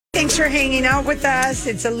Thanks for hanging out with us.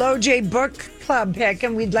 It's a LOJ book club pick,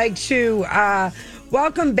 and we'd like to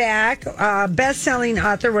welcome back best-selling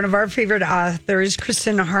author, one of our favorite authors,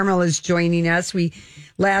 Kristin Harmel is joining us. We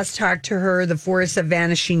last talked to her, The Forest of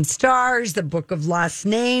Vanishing Stars, The Book of Lost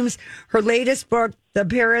Names. Her latest book, The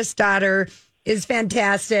Paris Daughter, is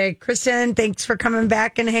fantastic. Kristin, thanks for coming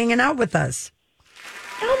back and hanging out with us.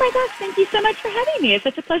 Oh my gosh, thank you so much for having me. It's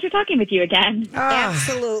such a pleasure talking with you again.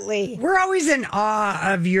 Absolutely. We're always in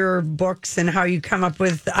awe of your books and how you come up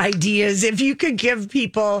with ideas. If you could give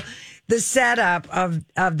people the setup of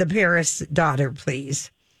The Paris Daughter,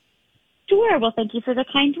 please. Sure. Well, thank you for the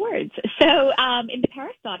kind words. So in The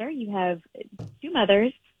Paris Daughter, you have two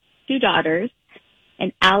mothers, two daughters,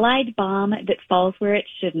 an Allied bomb that falls where it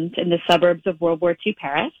shouldn't in the suburbs of World War II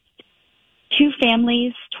Paris, two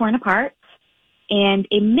families torn apart, and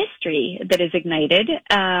a mystery that is ignited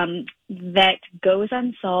that goes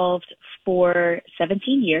unsolved for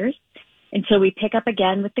 17 years until we pick up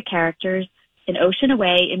again with the characters an ocean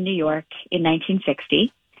away in New York in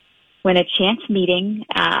 1960, when a chance meeting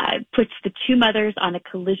puts the two mothers on a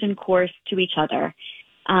collision course to each other,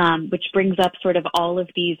 which brings up sort of all of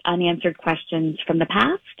these unanswered questions from the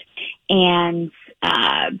past and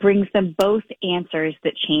brings them both answers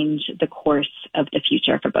that change the course of the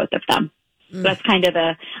future for both of them. So that's kind of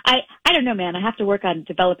I don't know, man. I have to work on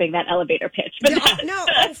developing that elevator pitch.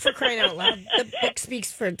 But For crying out loud. The book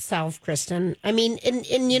speaks for itself, Kristin. I mean,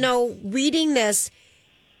 reading this,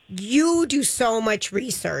 you do so much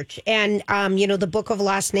research. And, the Book of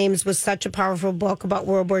Lost Names was such a powerful book about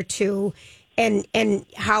World War II. And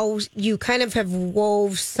how you kind of have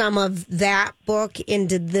wove some of that book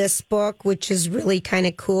into this book, which is really kind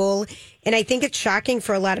of cool. And I think it's shocking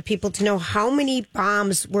for a lot of people to know how many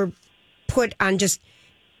bombs were put on just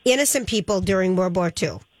innocent people during World War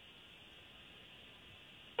II.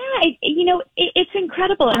 Yeah, it's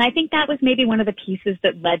incredible. And I think that was maybe one of the pieces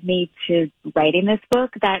that led me to writing this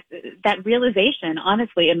book, that realization,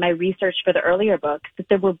 honestly, in my research for the earlier books, that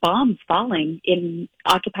there were bombs falling in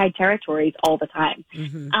occupied territories all the time.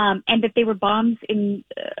 Mm-hmm. And that they were bombs to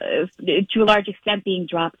a large extent being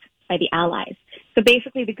dropped by the Allies. So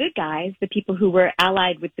basically the good guys, the people who were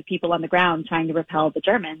allied with the people on the ground trying to repel the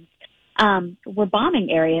Germans, were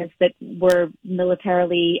bombing areas that were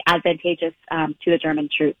militarily advantageous to the German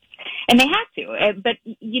troops. And they had to. But,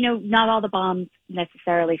 not all the bombs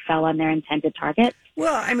necessarily fell on their intended targets.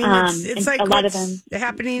 Well, I mean, it's like a lot of them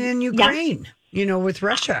happening in Ukraine, with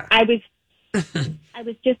Russia. I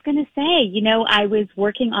was just going to say, I was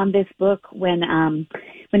working on this book when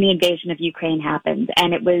the invasion of Ukraine happened.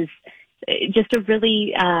 And it was just a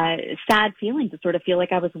really sad feeling to sort of feel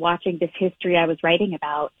like I was watching this history I was writing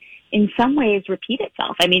about in some ways repeat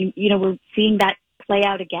itself. I mean, we're seeing that play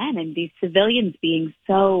out again, and these civilians being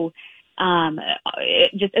so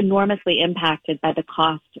just enormously impacted by the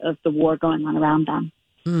cost of the war going on around them.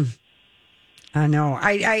 I know.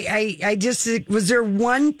 I just, was there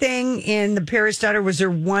one thing in The Paris Daughter? Was there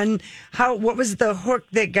what was the hook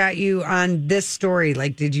that got you on this story?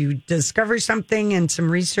 Like, did you discover something and some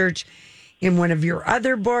research in one of your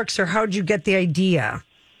other books, or how'd you get the idea?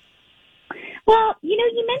 Well, you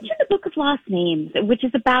mentioned the Book of Lost Names, which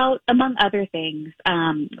is about, among other things,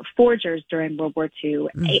 forgers during World War II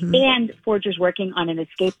and forgers working on an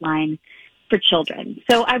escape line for children.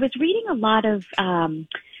 So I was reading a lot of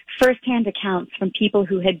firsthand accounts from people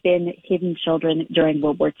who had been hidden children during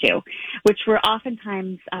World War II, which were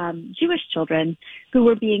oftentimes Jewish children who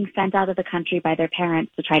were being sent out of the country by their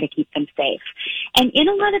parents to try to keep them safe. And in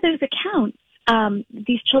a lot of those accounts,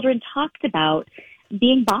 these children talked about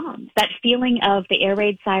being bombed, that feeling of the air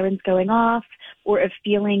raid sirens going off, or of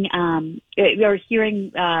feeling or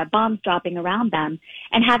hearing bombs dropping around them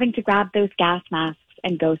and having to grab those gas masks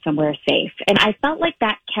and go somewhere safe. And I felt like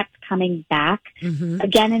that kept coming back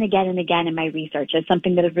again and again and again in my research as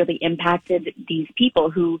something that had really impacted these people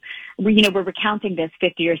who were recounting this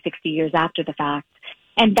 50 or 60 years after the fact.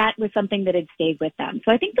 And that was something that had stayed with them.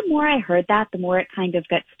 So I think the more I heard that, the more it kind of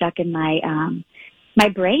got stuck in my my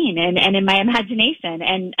brain and in my imagination.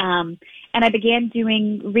 And I began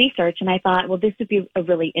doing research, and I thought, well, this would be a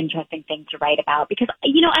really interesting thing to write about, because,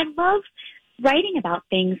 I love writing about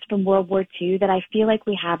things from World War II that I feel like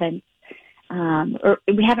we haven't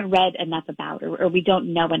read enough about, or we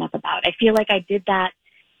don't know enough about. I feel like I did that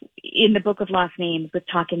in the Book of Lost Names with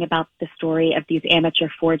talking about the story of these amateur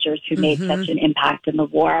forgers who made such an impact in the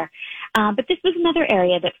war. But this was another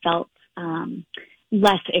area that felt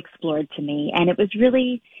less explored to me. And it was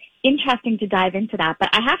really interesting to dive into that. But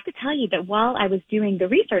I have to tell you that while I was doing the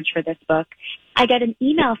research for this book, I got an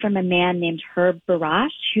email from a man named Herb Barash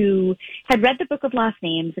who had read the Book of Lost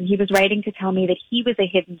Names, and he was writing to tell me that he was a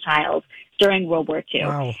hidden child during World War II.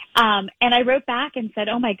 Wow. And I wrote back and said,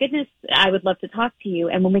 oh my goodness, I would love to talk to you.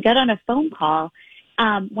 And when we got on a phone call,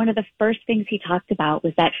 one of the first things he talked about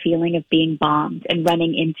was that feeling of being bombed and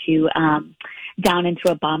running into down into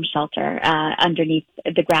a bomb shelter underneath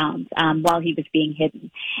the ground while he was being hidden.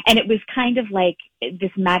 And it was kind of like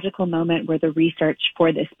this magical moment where the research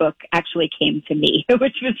for this book actually came to me,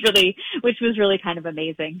 which was really kind of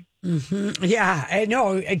amazing. Mm-hmm. Yeah, I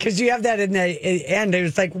know, because you have that in the end. It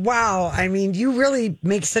was like, wow. I mean, you really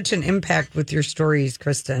make such an impact with your stories,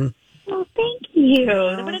 Kristin. Well, thank you.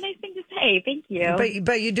 What a nice thing to say. Thank you.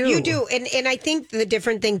 But you do. You do. And I think the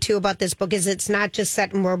different thing, too, about this book is it's not just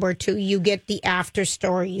set in World War II. You get the after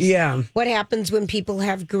stories. Yeah. What happens when people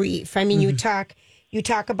have grief? I mean, you talk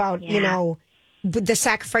about, you know, the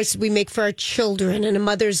sacrifices we make for our children and a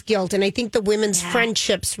mother's guilt. And I think the women's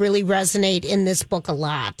friendships really resonate in this book a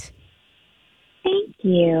lot. Thank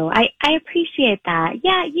you. I appreciate that.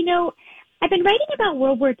 Yeah, you know, I've been writing about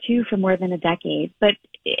World War II for more than a decade,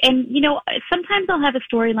 and you know, sometimes I'll have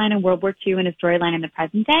a storyline in World War II and a storyline in the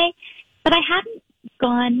present day, but I hadn't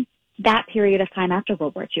gone that period of time after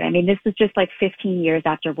World War II. I mean, this was just like 15 years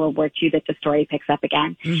after World War II that the story picks up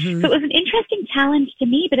again. Mm-hmm. So it was an interesting challenge to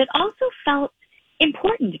me, but it also felt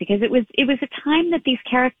important because it was a time that these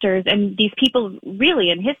characters and these people really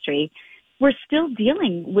in history were still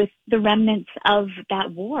dealing with the remnants of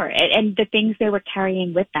that war and the things they were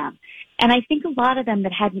carrying with them. And I think a lot of them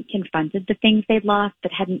that hadn't confronted the things they'd lost,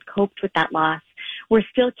 that hadn't coped with that loss, were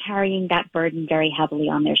still carrying that burden very heavily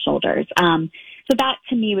on their shoulders. So that,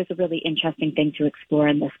 to me, was a really interesting thing to explore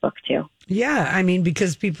in this book, too. Yeah, I mean,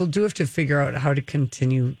 because people do have to figure out how to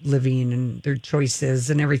continue living and their choices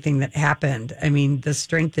and everything that happened. I mean, the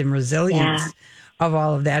strength and resilience of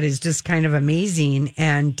all of that is just kind of amazing.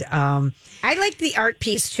 And I like the art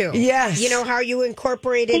piece too. Yes, you know how you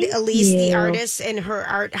incorporated Elise, the artist, and her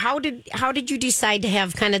art. How did you decide to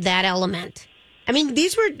have kind of that element? I mean,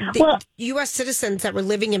 these were U.S. citizens that were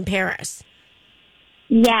living in Paris.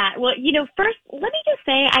 Yeah, well, you know, first, let me just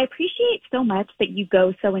say I appreciate so much that you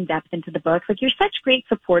go so in depth into the books. Like, you're such great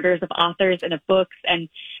supporters of authors and of books, and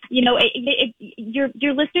you know, your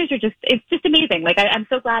listeners are it's just amazing. Like, I'm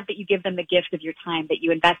so glad that you give them the gift of your time, that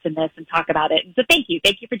you invest in this and talk about it. So thank you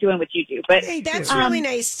for doing what you do. But that's really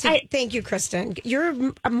nice. Thank you, Kristin. You're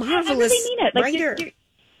a marvelous I really mean it. Like, writer.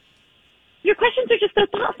 Your questions are just so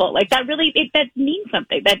thoughtful. Like, that really that means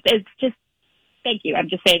something. That is just. Thank you. I'm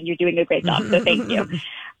just saying you're doing a great job, so thank you.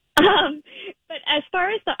 But as far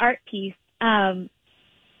as the art piece, that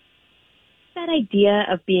idea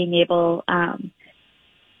of being able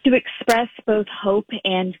to express both hope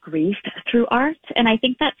and grief through art, and I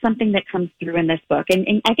think that's something that comes through in this book.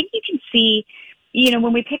 And I think you can see, you know,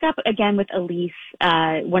 when we pick up again with Elise,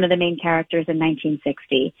 one of the main characters in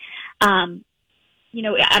 1960, you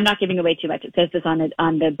know, I'm not giving away too much. It says this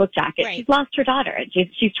on the book jacket. Right. She's lost her daughter.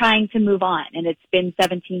 She's trying to move on, and it's been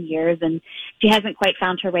 17 years, and she hasn't quite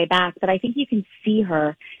found her way back. But I think you can see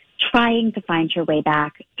her trying to find her way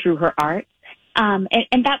back through her art, and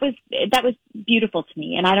that was beautiful to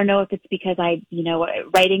me. And I don't know if it's because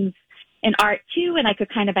writing's an art too, and I could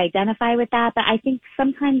kind of identify with that. But I think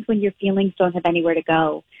sometimes when your feelings don't have anywhere to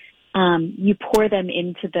go, you pour them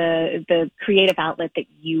into the creative outlet that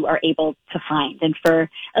you are able to find. And for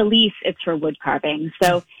Elise, it's her wood carving.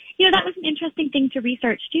 So, you know, that was an interesting thing to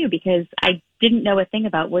research too, because I didn't know a thing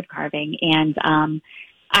about wood carving. And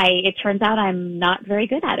it turns out I'm not very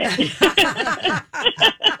good at it.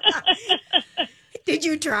 Did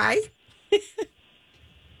you try?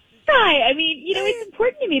 I mean, you know, it's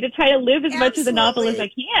important to me to try to live as much of the novel as I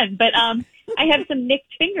can, but I have some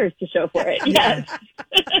nicked fingers to show for it. Yes.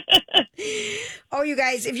 Oh, you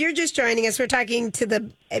guys, if you're just joining us, we're talking to the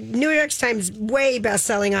New York Times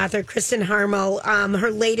best-selling author, Kristin Harmel.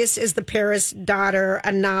 Her latest is The Paris Daughter,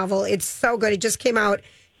 a novel. It's so good. It just came out.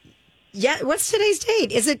 Yeah, what's today's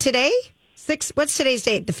date? Is it today? What's today's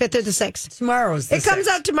date? The 5th or the 6th? Tomorrow's the 6th. It comes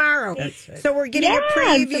out tomorrow. That's right. So we're getting a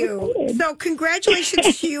preview. So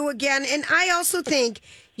congratulations to you again. And I also think,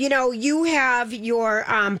 you know, you have your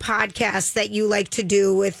podcast that you like to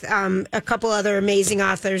do with a couple other amazing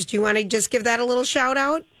authors. Do you want to just give that a little shout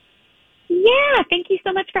out? Yeah, thank you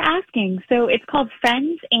so much for asking. So it's called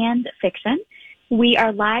Friends and Fiction. We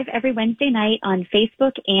are live every Wednesday night on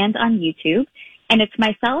Facebook and on YouTube. And it's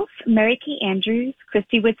myself, Mary Kay Andrews,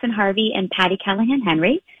 Christy Whitson Harvey, and Patty Callahan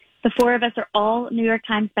Henry. The four of us are all New York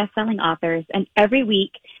Times bestselling authors. And every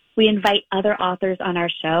week we invite other authors on our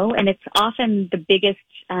show, and it's often the biggest,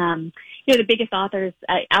 the biggest authors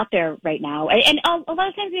out there right now. And a lot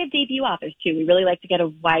of times we have debut authors too. We really like to get a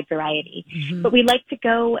wide variety, but we like to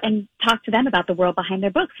go and talk to them about the world behind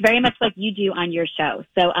their books, very much like you do on your show.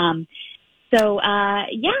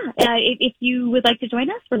 If you would like to join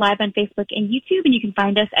us, we're live on Facebook and YouTube, and you can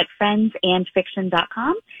find us at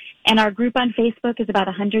friendsandfiction.com. And our group on Facebook is about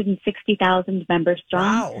 160,000 members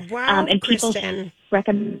strong. Wow. And people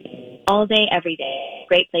recommend all day, every day.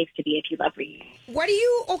 Great place to be if you love reading.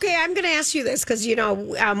 I'm going to ask you this because,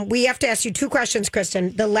 we have to ask you two questions,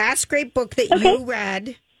 Kristin. The last great book that you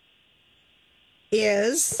read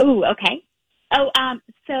is? Oh, okay.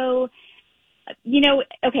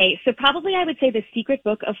 So probably I would say The Secret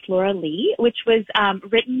Book of Flora Lee, which was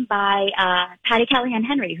written by Patty Callahan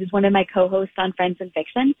Henry, who's one of my co-hosts on Friends and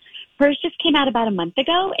Fiction. Hers just came out about a month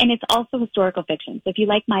ago, and it's also historical fiction. So if you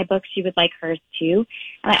like my books, you would like hers too.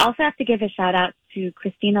 And I also have to give a shout out to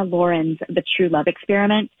Christina Lauren's The True Love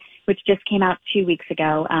Experiment, which just came out 2 weeks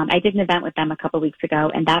ago. I did an event with them a couple weeks ago,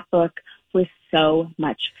 and that book was so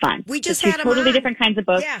much fun. We just had them totally different kinds of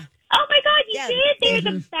books. Yeah. Oh my God, you did! They're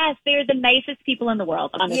the best. They're the nicest people in the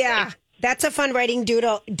world, honestly. Yeah, that's a fun writing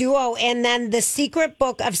duo. And then The Secret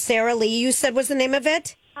Book of Sarah Lee, you said was the name of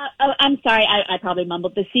it? I'm sorry, I probably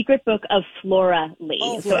mumbled. The Secret Book of Flora Lee.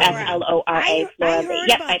 Oh, so Flora. I Flora heard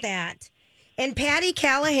Lee. about that. And Patty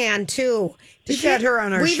Callahan, too. We got her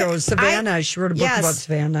on our show, Savannah. She wrote a book about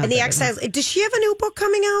Savannah. And the Exiles. Does she have a new book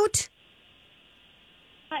coming out?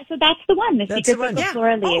 So that's the one, The Secret Book of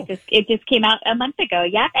Flora Lee. Oh. It just came out a month ago.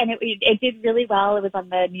 Yeah, and it did really well. It was on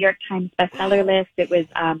the New York Times bestseller list. It was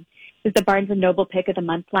the Barnes and Noble pick of the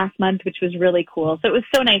month last month, which was really cool. So it was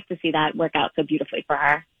so nice to see that work out so beautifully for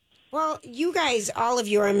her. Well, you guys, all of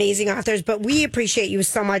you are amazing authors, but we appreciate you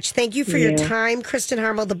so much. Thank you for your time, Kristin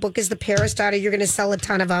Harmel. The book is The Paris Daughter. You're going to sell a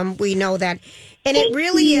ton of them. We know that. And it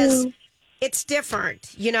really is, it's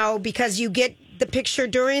different, because you get the picture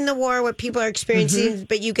during the war, what people are experiencing,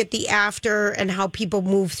 but you get the after and how people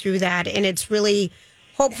move through that. And it's really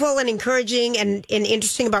hopeful and encouraging and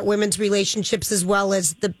interesting about women's relationships as well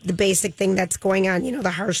as the basic thing that's going on,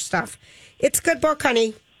 the harsh stuff. It's a good book,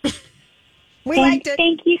 honey. We liked it.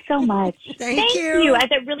 Thank you so much. Thank you.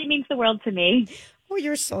 That really means the world to me. Oh,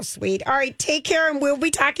 you're so sweet. All right, take care, and we'll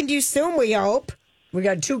be talking to you soon, we hope. We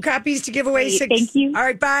got 2 copies to give away. Great, thank you. All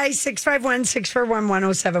right, bye.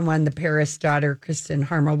 651-641-1071. The Paris Daughter, Kristin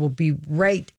Harmel, will be right